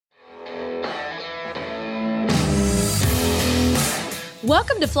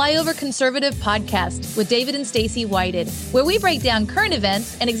Welcome to Flyover Conservative Podcast with David and Stacy Whited, where we break down current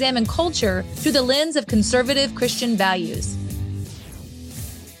events and examine culture through the lens of conservative Christian values.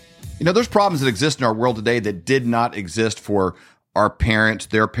 You know, there's problems that exist in our world today that did not exist for our parents,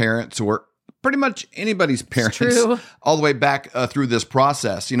 their parents, or pretty much anybody's parents all the way back through this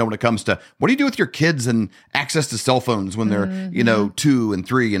process. You know, when it comes to what do you do with your kids and access to cell phones when they're, 2 and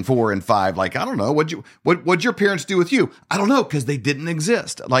 3 and 4 and 5? Like, I don't know. What'd your parents do with you? I don't know, because they didn't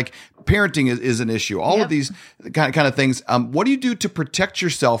exist. Like, parenting is an issue. All of these kind of things. What do you do to protect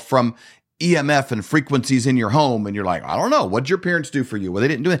yourself from EMF and frequencies in your home? And you're like, I don't know. What'd your parents do for you? Well, they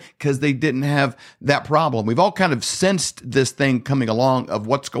didn't do it because they didn't have that problem. We've all kind of sensed this thing coming along of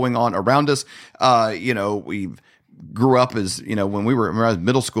what's going on around us. We grew up as, when I was in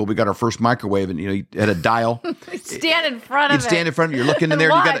middle school, we got our first microwave and, you had a dial. Stand in front of it. You'd stand in front of it. You're looking in there.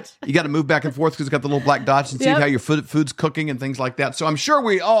 You got to move back and forth because it's got the little black dots and see how your food's cooking and things like that. So I'm sure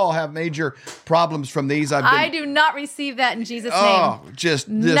we all have major problems from these. I do not receive that in Jesus' name. Oh, just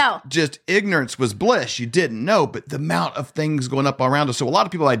ignorance was bliss. You didn't know, but the amount of things going up around us. So a lot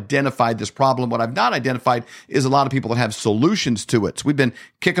of people identified this problem. What I've not identified is a lot of people that have solutions to it. So we've been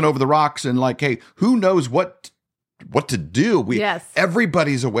kicking over the rocks and like, hey, who knows what to do?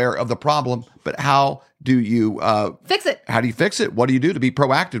 Everybody's aware of the problem, but how do you fix it? How do you fix it? What do you do to be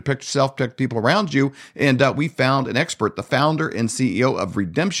proactive, protect yourself, protect people around you? And we found an expert, the founder and CEO of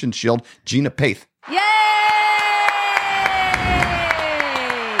Redemption Shield, Gina Paeth. Yay!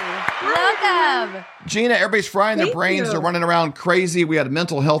 Welcome. Gina, everybody's frying their brains. They're running around crazy. We had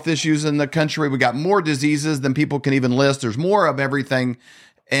mental health issues in the country. We got more diseases than people can even list. There's more of everything.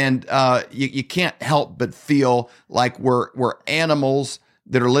 And you can't help but feel like we're animals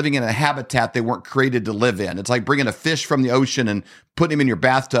that are living in a habitat they weren't created to live in. It's like bringing a fish from the ocean and putting him in your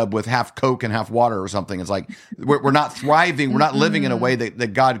bathtub with half Coke and half water or something. It's like we're not thriving. We're not living in a way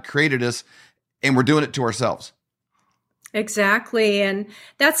that God created us, and we're doing it to ourselves. Exactly. And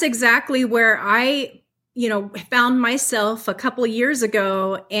that's exactly where I, found myself a couple of years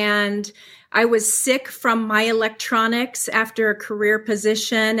ago, and I was sick from my electronics after a career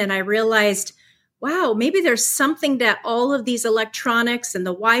position. And I realized, wow, maybe there's something that all of these electronics and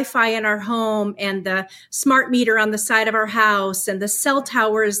the Wi-Fi in our home and the smart meter on the side of our house and the cell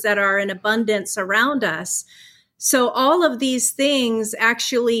towers that are in abundance around us. So all of these things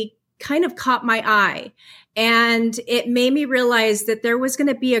actually kind of caught my eye. And it made me realize that there was going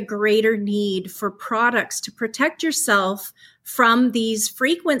to be a greater need for products to protect yourself from these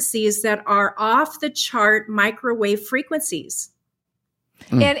frequencies that are off the chart microwave frequencies.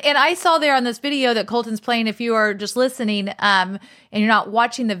 And I saw there on this video that Colton's playing, if you are just listening and you're not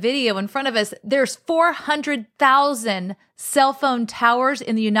watching the video in front of us, there's 400,000 cell phone towers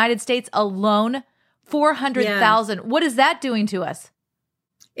in the United States alone. 400,000. Yeah. What is that doing to us?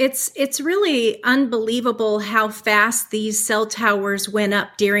 It's really unbelievable how fast these cell towers went up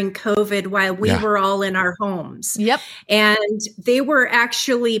during COVID while we were all in our homes. Yep. And they were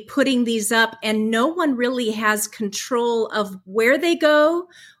actually putting these up, and no one really has control of where they go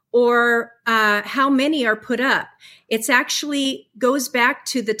or how many are put up. It's actually goes back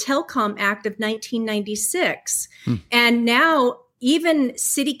to the Telecom Act of 1996. And now even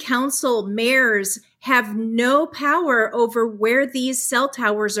city council mayors have no power over where these cell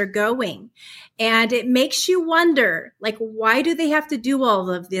towers are going. And it makes you wonder, like, why do they have to do all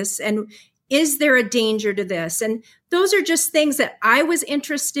of this? And is there a danger to this? And those are just things that I was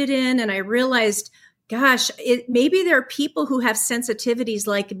interested in. And I realized, gosh, maybe there are people who have sensitivities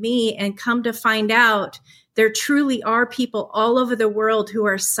like me, and come to find out there truly are people all over the world who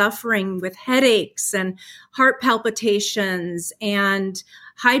are suffering with headaches and heart palpitations and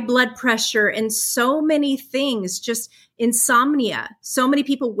high blood pressure and so many things, just insomnia. So many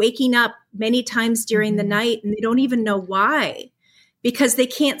people waking up many times during the night, and they don't even know why, because they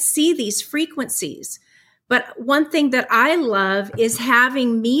can't see these frequencies. But one thing that I love is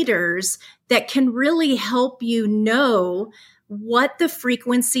having meters that can really help you know what the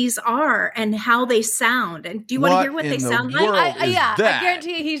frequencies are and how they sound. And do you want to hear what they sound like? I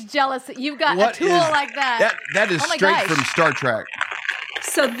guarantee you he's jealous that you've got a tool like that. That is straight from Star Trek.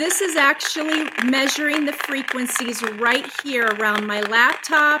 So this is actually measuring the frequencies right here around my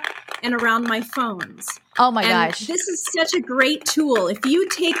laptop and around my phones. Oh my gosh. This is such a great tool. If you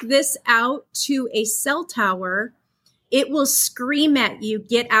take this out to a cell tower, it will scream at you,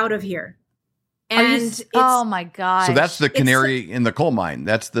 get out of here. And oh my gosh. So that's the canary in the coal mine.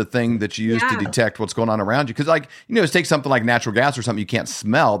 That's the thing that you use to detect what's going on around you. Because take something like natural gas or something you can't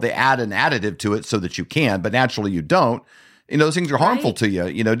smell. They add an additive to it so that you can, but naturally you don't. Those things are harmful to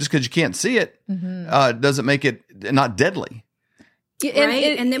you. Just because you can't see it doesn't make it not deadly.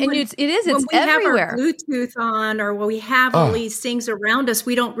 Right. And then when it's we everywhere. have our Bluetooth on, or when we have all these things around us,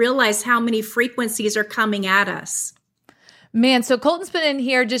 we don't realize how many frequencies are coming at us. Man, so Colton's been in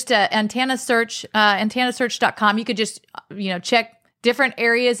here just antenna search, antennasearch.com. You could just, check different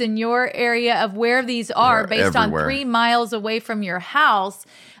areas in your area of where these are based everywhere. On 3 miles away from your house.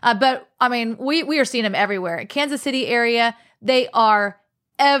 But I mean, we are seeing them everywhere. Kansas City area, they are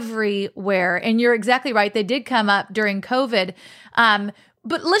everywhere. And you're exactly right. They did come up during COVID.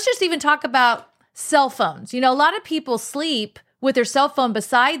 But let's just even talk about cell phones. A lot of people sleep with their cell phone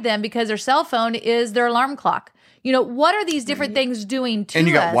beside them because their cell phone is their alarm clock. What are these different things doing to us? And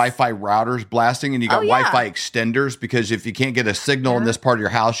you got Wi-Fi routers blasting, and you got Wi-Fi extenders, because if you can't get a signal in this part of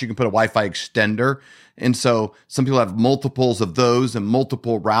your house, you can put a Wi-Fi extender. And so some people have multiples of those and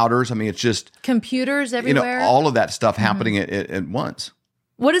multiple routers. I mean, it's just computers everywhere. All of that stuff happening at once.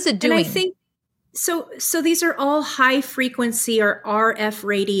 What is it doing? And I think so these are all high frequency or RF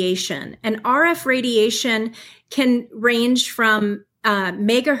radiation. And RF radiation can range from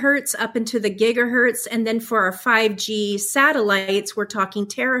megahertz up into the gigahertz. And then for our 5G satellites, we're talking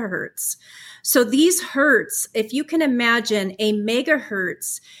terahertz. So these hertz, if you can imagine, a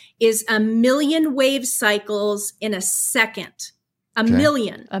megahertz is 1 million wave cycles in a second. A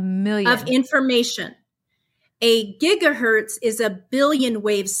million of information. A gigahertz is 1 billion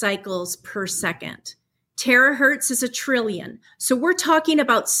wave cycles per second. Terahertz is 1 trillion. So we're talking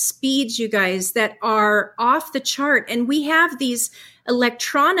about speeds, you guys, that are off the chart. And we have these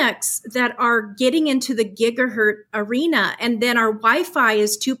electronics that are getting into the gigahertz arena. And then our Wi-Fi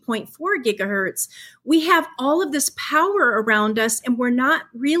is 2.4 gigahertz. We have all of this power around us, and we're not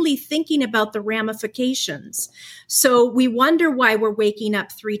really thinking about the ramifications. So we wonder why we're waking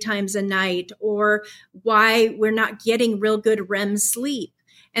up 3 times a night, or why we're not getting real good REM sleep.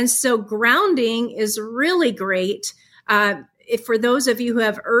 And so grounding is really great. If for those of you who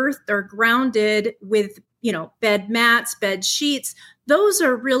have earthed or grounded with, bed mats, bed sheets, those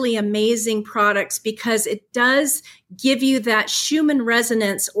are really amazing products, because it does give you that Schumann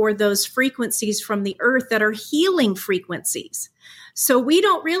resonance, or those frequencies from the earth that are healing frequencies. So we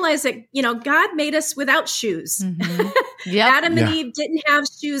don't realize that, God made us without shoes. Mm-hmm. Yep. Adam and Eve didn't have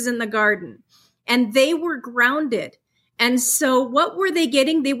shoes in the garden, and they were grounded. And so what were they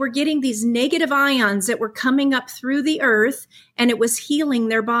getting? They were getting these negative ions that were coming up through the earth, and it was healing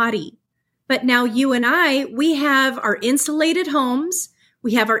their body. But now you and I, we have our insulated homes,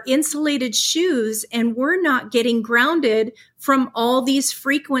 we have our insulated shoes, and we're not getting grounded from all these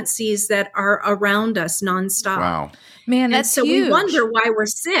frequencies that are around us nonstop. Wow. Man, that's so huge. We wonder why we're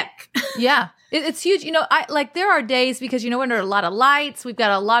sick. Yeah. It's huge. There are days, because, under a lot of lights, we've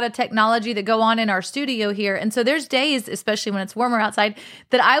got a lot of technology that go on in our studio here. And so there's days, especially when it's warmer outside,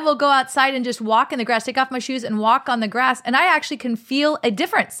 that I will go outside and just walk in the grass, take off my shoes and walk on the grass. And I actually can feel a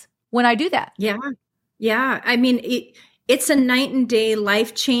difference when I do that. Yeah. Yeah. I mean, it's a night and day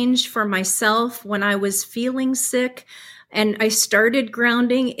life change for myself. When I was feeling sick and I started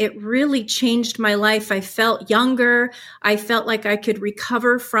grounding, it really changed my life. I felt younger. I felt like I could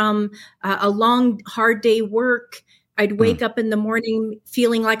recover from a long, hard day work. I'd wake up in the morning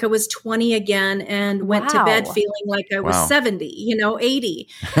feeling like I was 20 again, and went to bed feeling like I was 70, 80.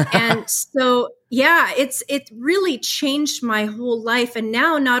 And so, it really changed my whole life. And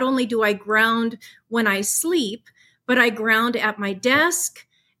now not only do I ground when I sleep, but I ground at my desk.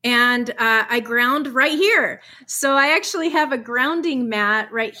 And I ground right here. So I actually have a grounding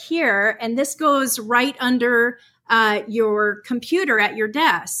mat right here. And this goes right under your computer at your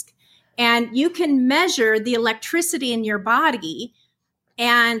desk. And you can measure the electricity in your body.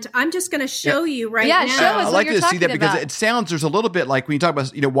 And I'm just going to show you right now. Show us I like to see that, because it sounds, there's a little bit like when you talk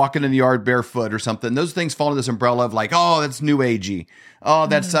about, walking in the yard barefoot or something, those things fall into this umbrella of like, oh, that's new agey. Oh,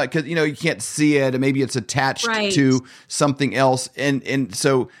 that's because, you can't see it. And maybe it's attached to something else. And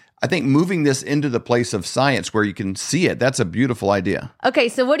so I think moving this into the place of science where you can see it, that's a beautiful idea. Okay.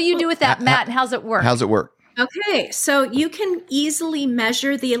 So what do you do with that mat, and how's it work? How's it work? Okay, so you can easily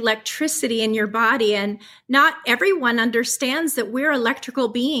measure the electricity in your body, and not everyone understands that we're electrical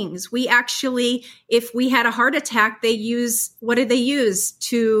beings. We actually, if we had a heart attack, what do they use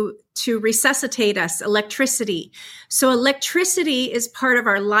to resuscitate us? Electricity. So electricity is part of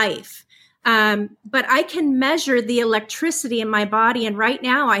our life. But I can measure the electricity in my body. And right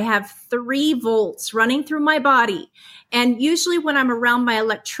now I have 3 volts running through my body. And usually when I'm around my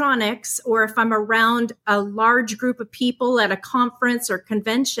electronics, or if I'm around a large group of people at a conference or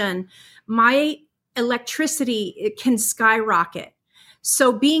convention, my electricity can skyrocket.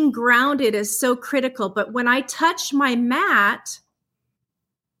 So being grounded is so critical. But when I touch my mat,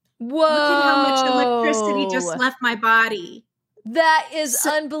 look at how much electricity just left my body. That is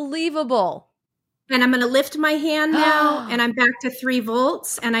unbelievable. And I'm going to lift my hand now, and I'm back to 3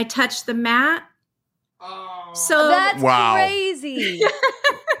 volts, and I touch the mat. Oh. So that's crazy.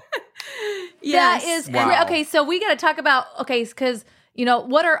 Yes. That is okay. So we got to talk about because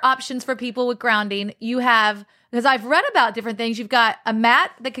what are options for people with grounding? You have, because I've read about different things. You've got a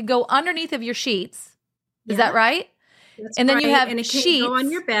mat that could go underneath of your sheets. Is that right? That's and then right. you have and it sheets can go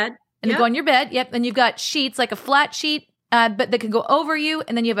on your bed. And go on your bed. Yep. And you've got sheets, like a flat sheet, but that can go over you.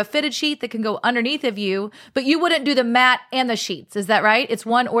 And then you have a fitted sheet that can go underneath of you. But you wouldn't do the mat and the sheets. Is that right? It's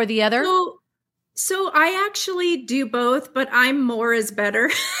one or the other? So I actually do both, but I'm more is better.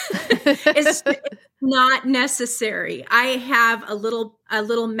 It's not necessary. I have a little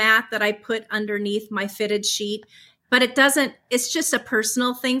mat that I put underneath my fitted sheet, but it's just a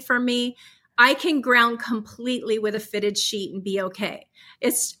personal thing for me. I can ground completely with a fitted sheet and be okay.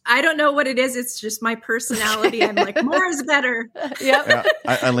 I don't know what it is. It's just my personality. I'm like, more is better. Yep. Yeah,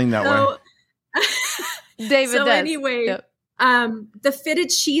 I lean that way. David does. Anyway, yep. The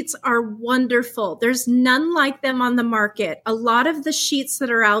fitted sheets are wonderful. There's none like them on the market. A lot of the sheets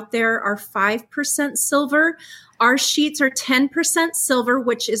that are out there are 5% silver. Our sheets are 10% silver,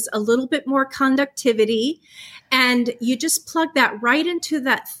 which is a little bit more conductivity. And you just plug that right into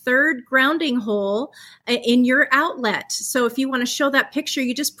that third grounding hole in your outlet. So if you want to show that picture,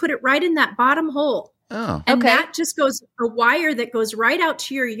 you just put it right in that bottom hole. Oh, and that just goes a wire that goes right out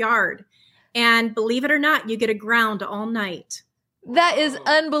to your yard. And believe it or not, you get a ground all night. That is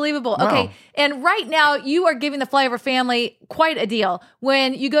unbelievable. Wow. Okay. And right now you are giving the Flyover family quite a deal.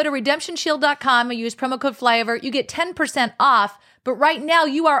 When you go to redemptionshield.com and use promo code Flyover, you get 10% off. But right now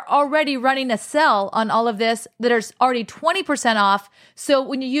you are already running a sale on all of this that is already 20% off. So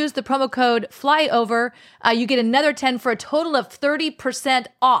when you use the promo code Flyover, you get another 10 for a total of 30%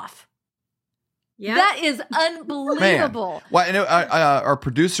 off. Yeah, that is unbelievable. Man. Well, I know our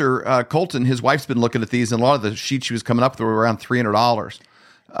producer Colton, his wife's been looking at these, and a lot of the sheets she was coming up with were around $300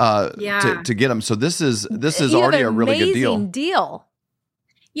 to get them. So this is already a really good deal.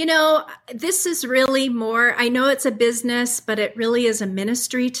 This is really more, I know it's a business, but it really is a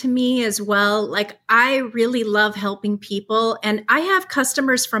ministry to me as well. Like, I really love helping people, and I have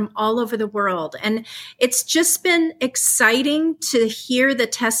customers from all over the world. And it's just been exciting to hear the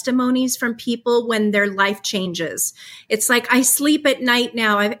testimonies from people when their life changes. It's like, I sleep at night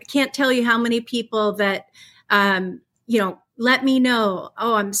now. I can't tell you how many people that, let me know,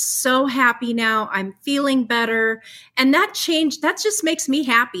 oh, I'm so happy now. I'm feeling better. And that just makes me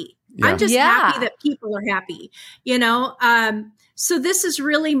happy. Yeah. I'm just happy that people are happy, So this is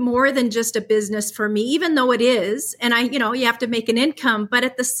really more than just a business for me, even though it is. And you have to make an income, but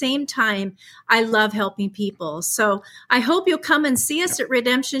at the same time, I love helping people. So I hope you'll come and see us at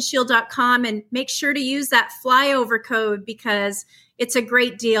redemptionshield.com and make sure to use that Flyover code, because it's a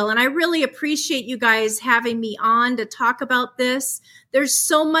great deal. And I really appreciate you guys having me on to talk about this. There's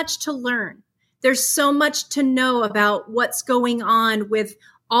so much to learn. There's so much to know about what's going on with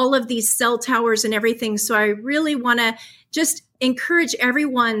all of these cell towers and everything. So I really want to just encourage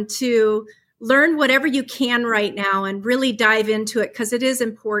everyone to learn whatever you can right now and really dive into it, because it is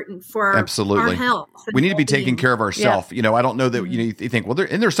important for our health. We need to be taking care of ourselves. Yeah. I don't know that you think, well,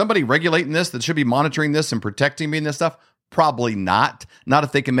 there's somebody regulating this that should be monitoring this and protecting me and this stuff. Probably not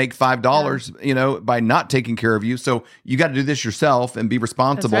if they can make $5, by not taking care of you. So you got to do this yourself and be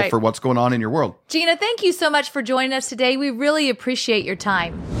responsible for what's going on in your world. Gina, thank you so much for joining us today. We really appreciate your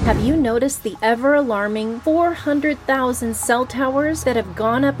time. Have you noticed the ever alarming 400,000 cell towers that have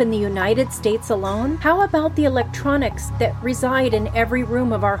gone up in the United States alone? How about the electronics that reside in every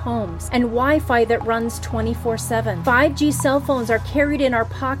room of our homes and Wi-Fi that runs 24/7? 5G cell phones are carried in our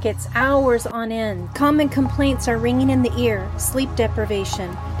pockets hours on end. Common complaints are ringing in the ear: sleep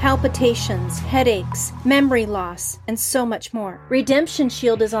deprivation, palpitations, headaches, memory loss, and so much more. Redemption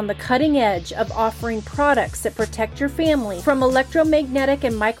Shield is on the cutting edge of offering products that protect your family from electromagnetic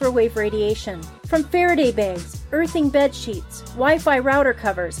and microwave radiation. From Faraday bags, earthing bed sheets, Wi-Fi router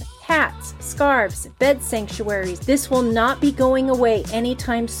covers, hats, scarves, bed sanctuaries. This will not be going away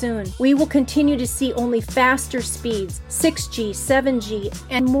anytime soon. We will continue to see only faster speeds, 6G, 7G,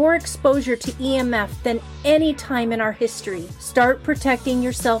 and more exposure to EMF than any time in our history. Start protecting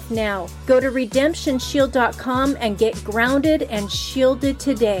yourself now. Go to redemptionshield.com and get grounded and shielded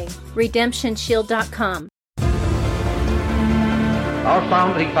today. redemptionshield.com. Our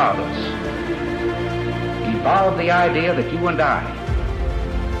founding fathers evolved the idea that you and I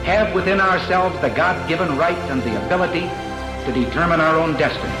have within ourselves the God-given right and the ability to determine our own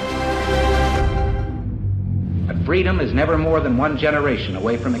destiny. But freedom is never more than one generation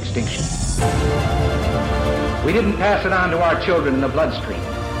away from extinction. We didn't pass it on to our children in the bloodstream.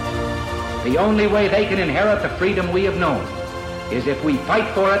 The only way they can inherit the freedom we have known is if we fight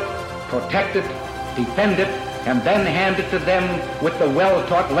for it, protect it, defend it, and then hand it to them with the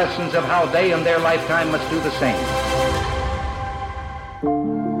well-taught lessons of how they in their lifetime must do the same.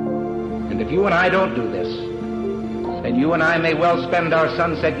 And if you and I don't do this, then you and I may well spend our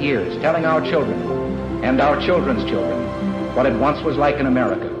sunset years telling our children and our children's children what it once was like in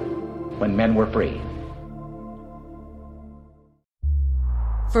America when men were free.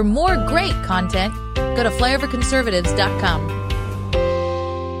 For more great content, go to flyoverconservatives.com.